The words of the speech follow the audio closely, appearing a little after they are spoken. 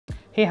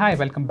Hey, hi,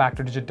 welcome back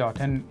to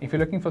Digit.in. If you're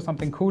looking for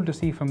something cool to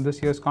see from this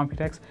year's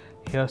Computex,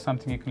 here's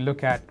something you can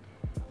look at.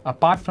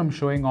 Apart from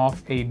showing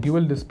off a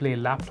dual display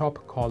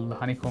laptop called the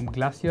Honeycomb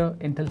Glacier,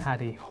 Intel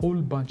had a whole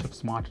bunch of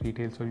smart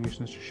retail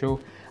solutions to show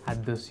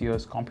at this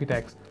year's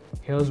Computex.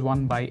 Here's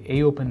one by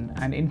Aopen,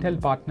 an Intel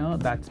partner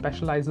that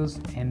specializes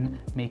in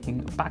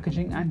making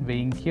packaging and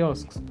weighing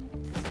kiosks.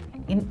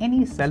 In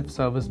any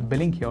self-service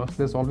billing kiosk,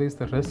 there's always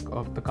the risk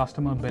of the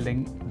customer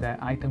billing their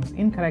items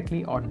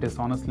incorrectly or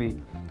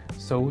dishonestly.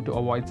 So, to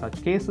avoid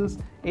such cases,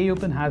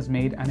 Aopen has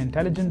made an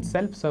intelligent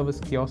self-service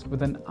kiosk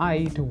with an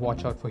eye to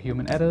watch out for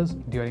human errors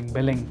during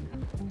billing.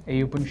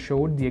 Aopen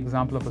showed the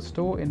example of a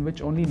store in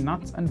which only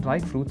nuts and dry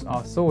fruits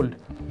are sold.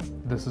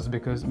 This is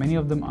because many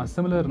of them are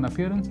similar in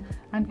appearance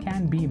and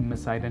can be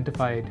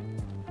misidentified.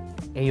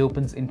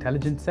 Aopen's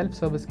intelligent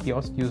self-service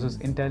kiosk uses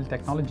Intel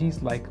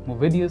technologies like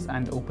Movidius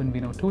and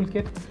OpenVINO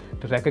Toolkit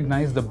to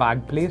recognize the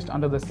bag placed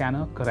under the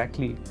scanner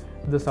correctly.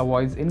 This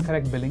avoids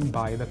incorrect billing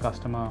by the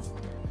customer.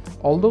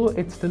 Although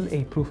it's still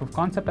a proof of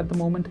concept at the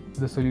moment,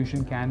 the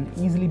solution can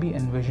easily be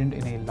envisioned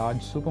in a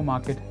large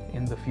supermarket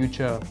in the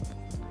future.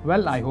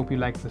 Well, I hope you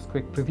liked this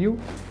quick review.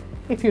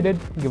 If you did,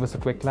 give us a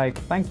quick like.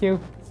 Thank you.